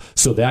overall.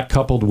 So that,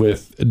 coupled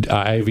with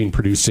Iovine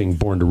producing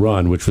Born to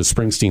Run, which was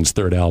Springsteen's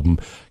third album,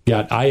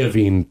 got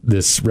Iovine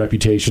this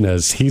reputation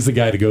as he's the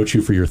guy to go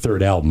to for your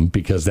third album,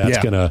 because that's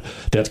gonna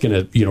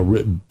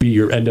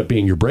end up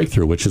being your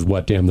breakthrough, which is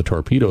what Damn the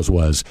Torpedoes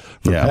was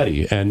for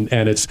Petty. And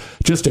it's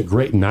just a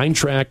great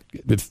 9-track,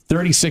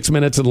 36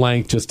 minutes in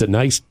length, just a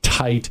nice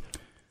tight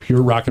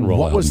pure rock and roll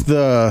What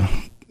album.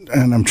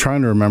 And I'm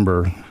trying to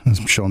remember,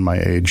 I'm showing my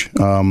age,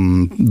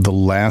 the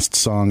last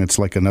song, it's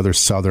like another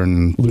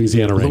Southern...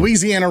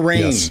 Louisiana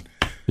Rain. Yes.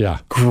 Yeah.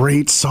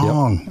 Great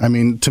song. Yep. I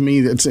mean, to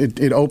me,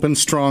 it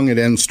opens strong, it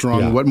ends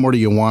strong. Yeah. What more do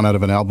you want out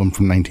of an album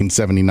from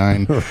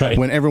 1979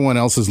 when everyone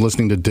else is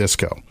listening to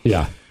disco?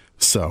 Yeah.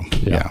 So,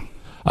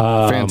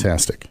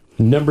 fantastic.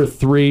 Number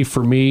 3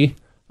 for me,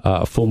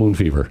 Full Moon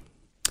Fever.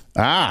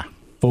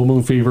 Full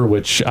Moon Fever,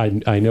 which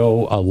I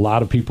know a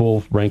lot of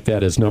people rank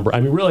that as number.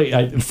 I mean,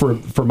 really,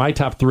 for my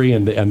top 3,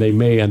 and they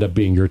may end up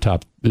being your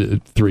top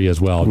 3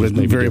 as well. With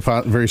very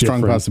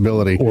strong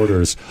possibility.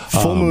 Orders.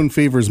 Full Moon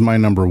Fever is my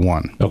number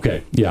 1.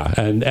 Okay, yeah,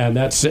 and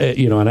that's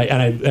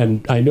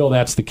and I know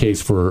that's the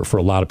case for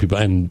a lot of people,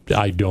 and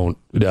I don't.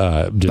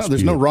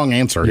 There's no wrong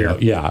answer here.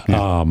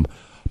 Yeah.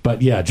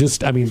 But yeah,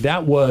 just I mean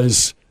that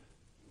was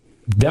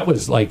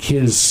like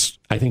his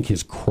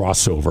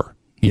crossover,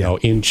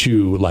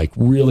 into like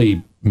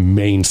really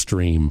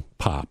mainstream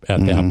pop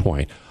at that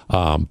point.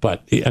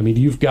 But I mean,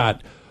 you've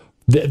got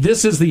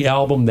this is the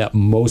album that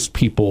most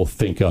people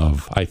think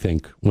of, I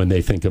think, when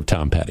they think of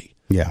Tom Petty.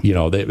 Yeah,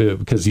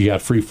 because you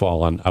got Free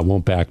Fall on I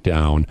Won't Back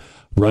Down,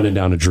 Running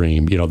Down a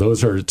Dream.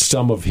 Those are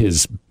some of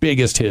his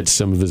biggest hits,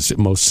 some of his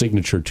most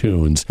signature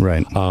tunes.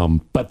 Right.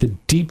 But the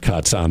deep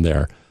cuts on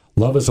there,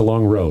 Love Is a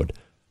Long Road.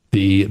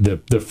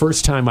 The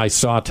first time I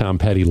saw Tom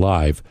Petty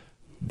live,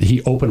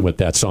 he opened with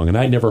that song, and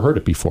I'd never heard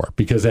it before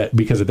because at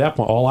that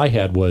point all I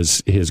had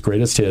was his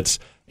greatest hits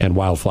and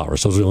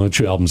Wildflowers. Those are the only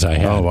 2 albums I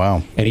had. Oh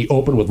wow! And he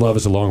opened with Love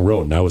Is a Long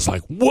Road, and I was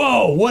like,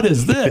 "Whoa, what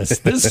is this?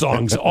 This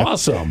song's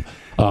awesome!"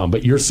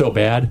 But You're So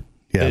Bad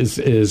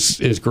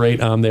is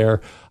great on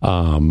there.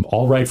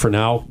 All Right for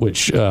Now,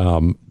 which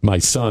my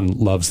son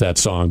loves that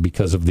song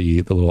because of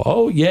the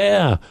little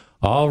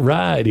All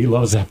right. He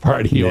loves that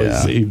part. He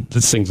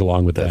always sings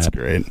along with that. That's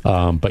great.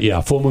 But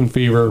yeah, Full Moon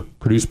Fever,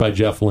 produced by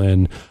Jeff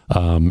Lynne.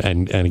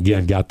 And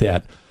again, got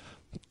that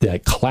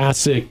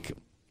classic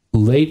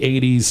late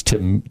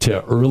 80s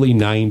to early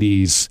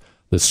 90s,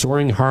 the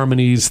soaring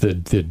harmonies, the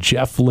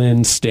Jeff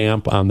Lynne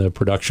stamp on the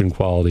production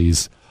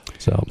qualities.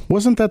 So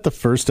wasn't that the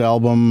first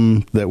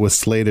album that was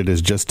slated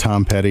as just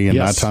Tom Petty and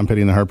not Tom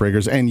Petty and the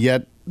Heartbreakers? And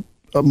yet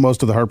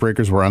most of the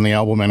Heartbreakers were on the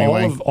album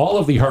anyway. All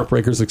of the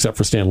Heartbreakers except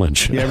for Stan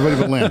Lynch. Yeah, everybody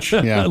but Lynch.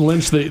 Yeah,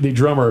 Lynch, the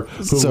drummer,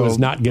 who was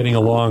not getting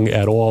along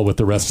at all with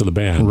the rest of the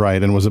band.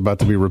 Right, and was about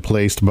to be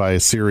replaced by a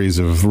series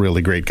of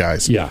really great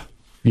guys. Yeah.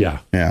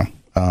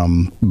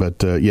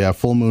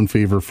 Full Moon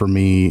Fever for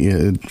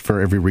me,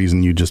 for every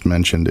reason you just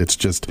mentioned,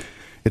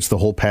 it's the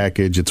whole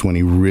package. It's when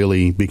he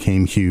really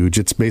became huge.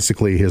 It's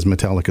basically his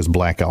Metallica's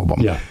Black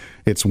Album. Yeah.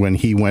 It's when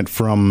he went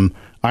from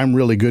I'm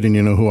really good and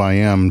you know who I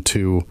am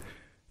to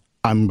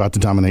I'm about to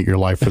dominate your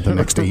life for the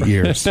next 8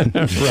 years.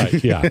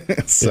 Right, yeah.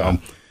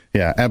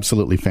 Yeah,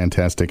 absolutely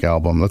fantastic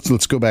album.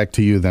 Let's go back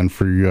to you then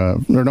for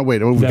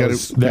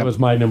that was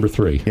my number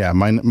 3. Yeah,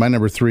 my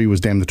number 3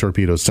 was Damn the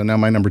Torpedoes. So now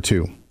my number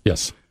 2.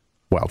 Yes.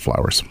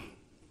 Wildflowers.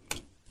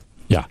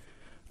 Yeah.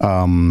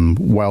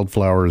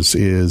 Wildflowers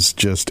is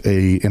just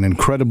an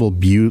incredible,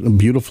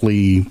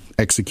 beautifully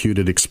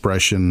executed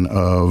expression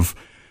of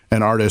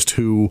an artist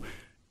who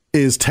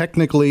is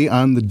technically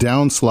on the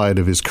downslide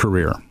of his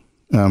career.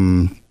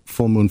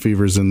 Full Moon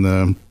Fever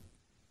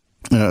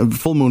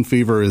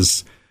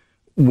is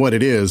what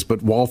it is,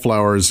 but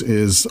Wildflowers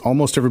is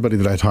almost everybody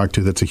that I talk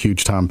to that's a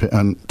huge Tom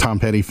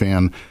Petty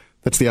fan.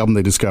 That's the album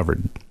they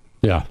discovered.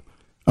 Yeah.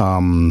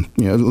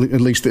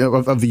 At least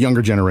of the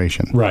younger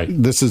generation. Right.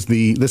 This is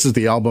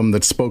the album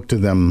that spoke to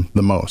them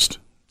the most.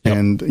 Yep.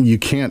 And you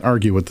can't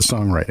argue with the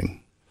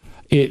songwriting.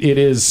 It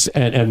is,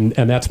 and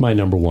that's my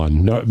number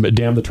 1. No,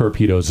 Damn the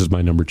Torpedoes is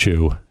my number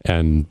 2,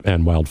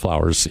 and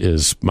Wildflowers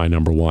is my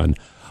number 1.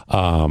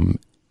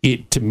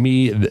 To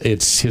me,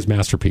 it's his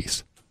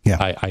masterpiece.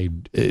 Yeah,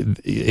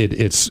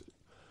 it's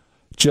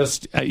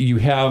just you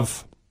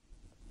have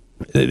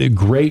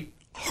great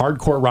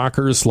hardcore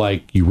rockers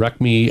like You Wreck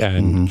Me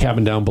and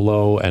Cabin Down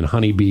Below and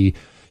Honeybee.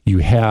 You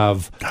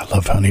have I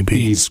love Honeybee.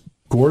 These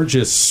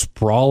gorgeous,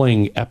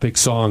 sprawling, epic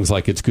songs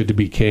like It's Good to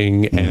Be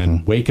King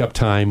and Wake Up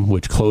Time,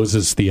 which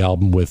closes the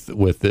album with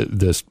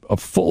a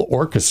full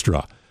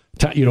orchestra.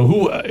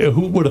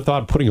 Who would have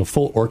thought putting a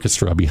full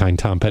orchestra behind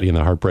Tom Petty and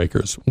the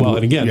Heartbreakers? Well,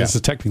 and again, this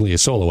is technically a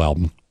solo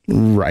album.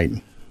 Right.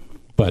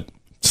 But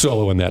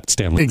solo in that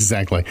Stanley.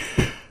 Exactly.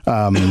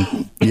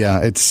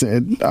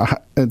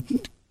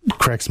 It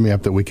cracks me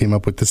up that we came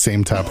up with the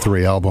same top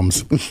 3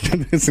 albums.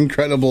 This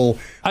incredible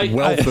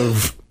wealth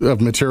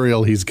of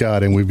material he's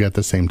got, and we've got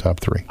the same top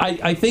 3.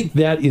 I think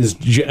that is,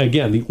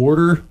 again, the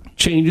order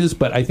changes,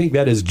 but I think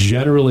that is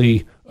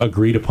generally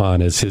agreed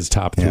upon as his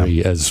top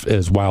 3,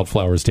 as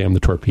Wildflowers, Damn the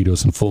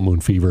Torpedoes, and Full Moon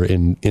Fever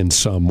in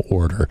some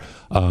order.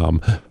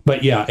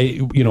 But yeah,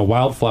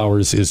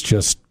 Wildflowers is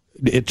just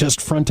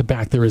front to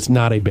back. There is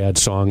not a bad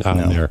song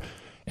on there,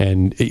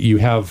 and you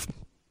have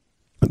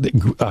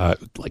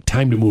like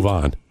Time to Move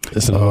On.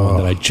 It's another one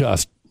that I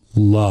just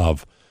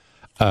love.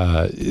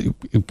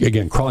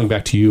 Again, Crawling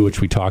Back to You,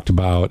 which we talked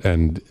about,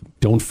 and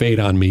Don't Fade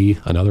on Me,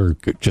 another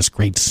just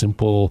great,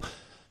 simple,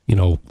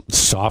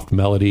 soft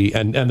melody,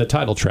 and the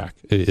title track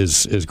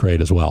is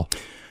great as well.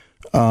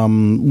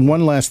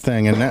 One last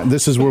thing, and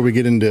this is where we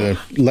get into,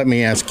 let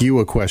me ask you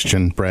a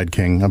question, Brad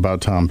King,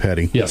 about Tom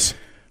Petty. Yes.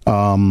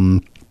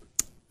 I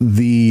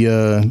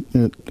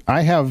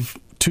have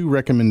 2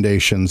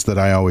 recommendations that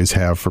I always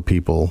have for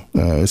people,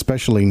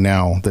 especially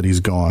now that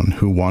he's gone,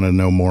 who want to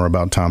know more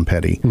about Tom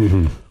Petty.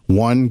 Mm-hmm.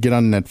 1, get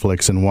on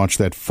Netflix and watch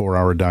that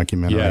 4-hour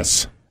documentary.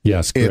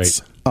 Yes, great.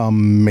 It's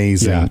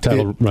amazing. Yeah,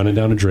 titled Running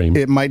Down a Dream.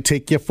 It might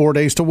take you 4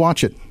 days to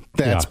watch it.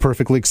 That's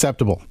perfectly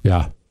acceptable.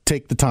 Yeah.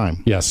 Take the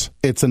time. Yes.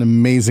 It's an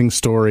amazing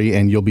story,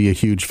 and you'll be a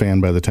huge fan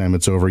by the time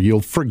it's over.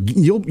 You'll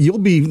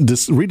be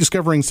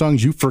rediscovering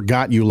songs you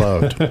forgot you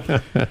loved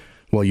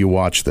while you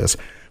watch this.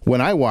 When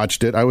I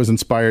watched it, I was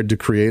inspired to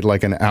create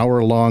like an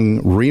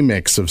hour-long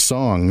remix of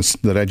songs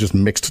that I just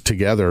mixed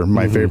together,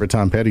 my favorite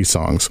Tom Petty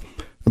songs,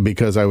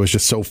 because I was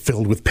just so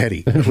filled with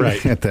Petty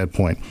right at that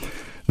point.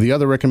 The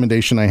other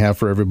recommendation I have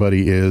for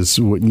everybody is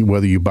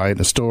whether you buy it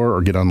in a store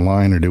or get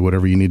online or do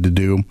whatever you need to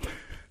do,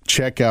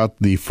 check out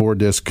the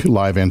 4-disc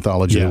live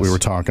anthology that we were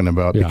talking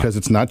about, because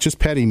it's not just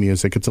Petty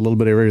music. It's a little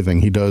bit of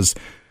everything. He does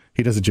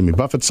a Jimmy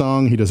Buffett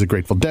song. He does a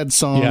Grateful Dead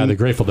song. Yeah, the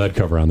Grateful Dead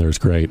cover on there is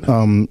great.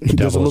 He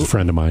does a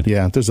friend of mine.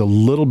 Yeah, there's a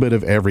little bit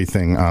of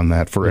everything on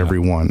that for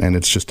everyone, and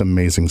it's just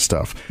amazing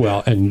stuff.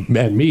 Well, and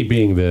me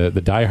being the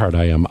diehard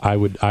I am, I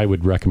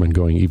would recommend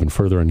going even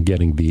further and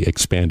getting the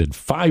expanded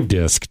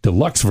 5-disc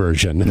deluxe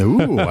version.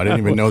 Ooh, I didn't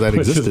even know that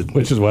existed.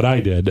 Which is what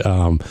I did.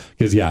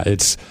 Because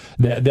it's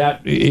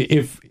that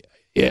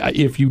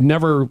if you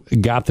never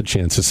got the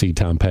chance to see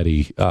Tom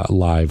Petty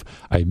live,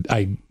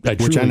 I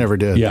which I never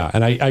did. Yeah,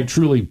 and I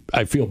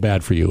feel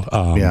bad for you.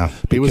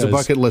 It was a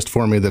bucket list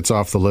for me that's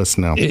off the list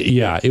now.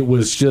 It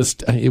was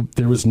just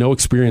there was no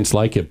experience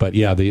like it. But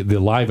yeah, the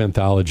live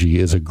anthology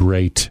is a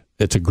great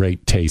it's a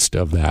great taste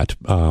of that,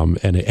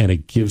 and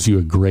it gives you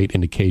a great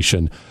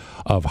indication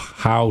of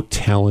how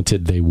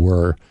talented they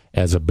were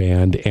as a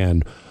band,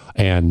 and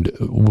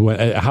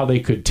how they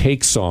could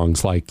take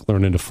songs like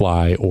Learning to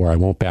Fly or I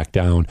Won't Back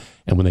Down,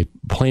 and when they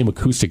play them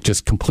acoustic,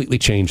 just completely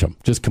change them,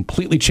 just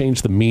completely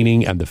change the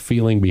meaning and the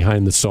feeling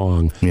behind the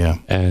song. Yeah.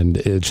 And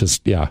it's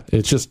just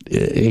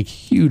a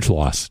huge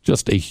loss,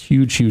 just a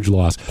huge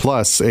loss.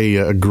 Plus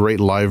a great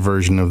live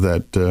version of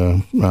that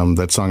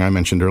that song I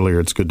mentioned earlier,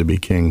 It's Good to Be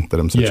King, that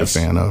I'm such a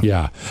fan of.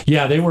 Yeah,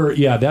 they were,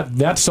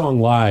 that song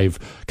live,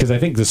 because I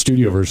think the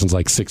studio version's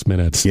like 6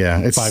 minutes. Yeah.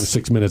 It's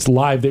 5-6 minutes.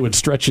 Live, they would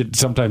stretch it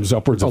sometimes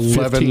upwards of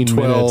 11, 15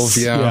 12, minutes.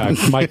 yeah.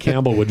 Mike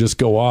Campbell would just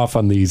go off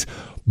on these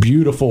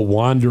beautiful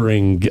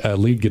wandering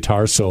lead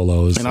guitar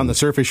solos. And on the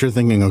surface, you're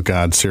thinking, oh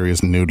God,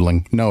 serious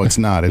noodling. No, it's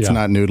not. It's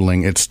not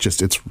noodling.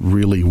 It's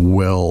really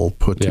well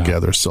put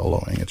together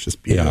soloing. It's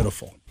just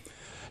beautiful.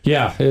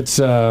 Yeah, it's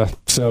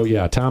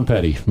Tom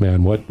Petty,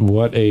 man,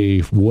 what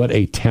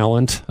a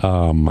talent.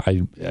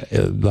 I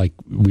like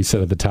we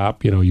said at the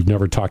top, you've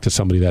never talked to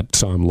somebody that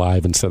saw him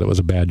live and said it was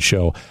a bad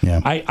show.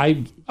 Yeah.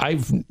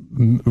 I've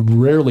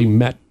rarely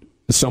met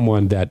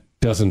someone that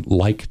doesn't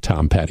like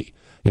Tom Petty.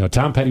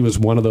 Tom Petty was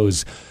one of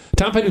those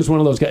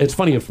guys. It's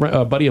funny,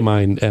 a buddy of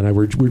mine and I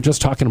were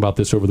just talking about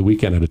this over the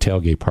weekend at a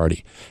tailgate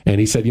party, and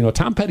he said,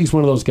 Tom Petty's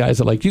one of those guys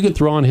that, like, you could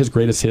throw on his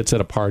greatest hits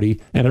at a party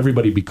and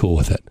everybody'd be cool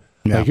with it.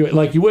 Yeah.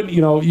 Like you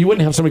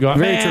wouldn't have somebody go,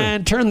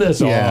 man, turn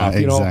this off.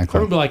 Exactly.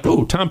 Everyone would be like,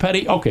 oh, Tom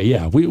Petty? Okay,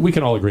 yeah, we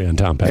can all agree on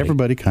Tom Petty.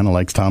 Everybody kind of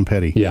likes Tom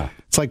Petty. Yeah.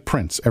 It's like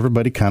Prince.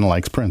 Everybody kind of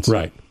likes Prince.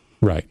 Right.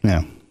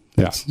 Yeah.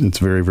 It's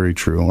very, very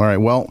true. All right,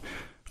 well,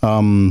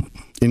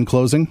 in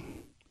closing,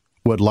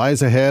 what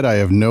lies ahead, I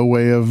have no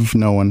way of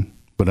knowing,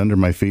 but under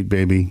my feet,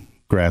 baby,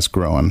 grass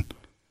growing.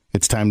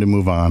 It's time to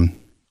move on.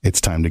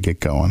 It's time to get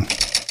going.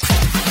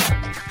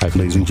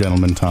 Ladies and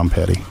gentlemen, Tom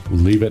Petty.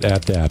 Leave it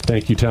at that.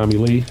 Thank you, Tommy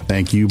Lee.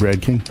 Thank you, Brad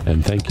King.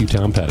 And thank you,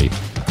 Tom Petty.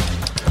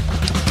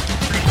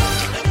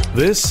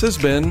 This has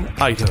been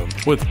Item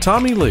with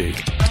Tommy Lee.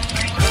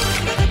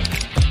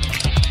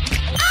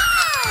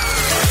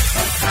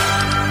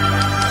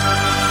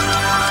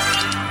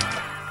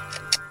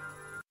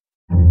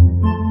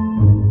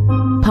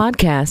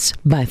 Podcasts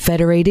by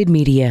Federated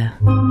Media.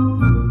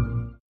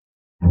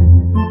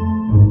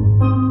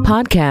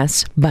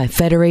 Podcasts by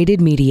Federated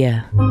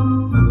Media.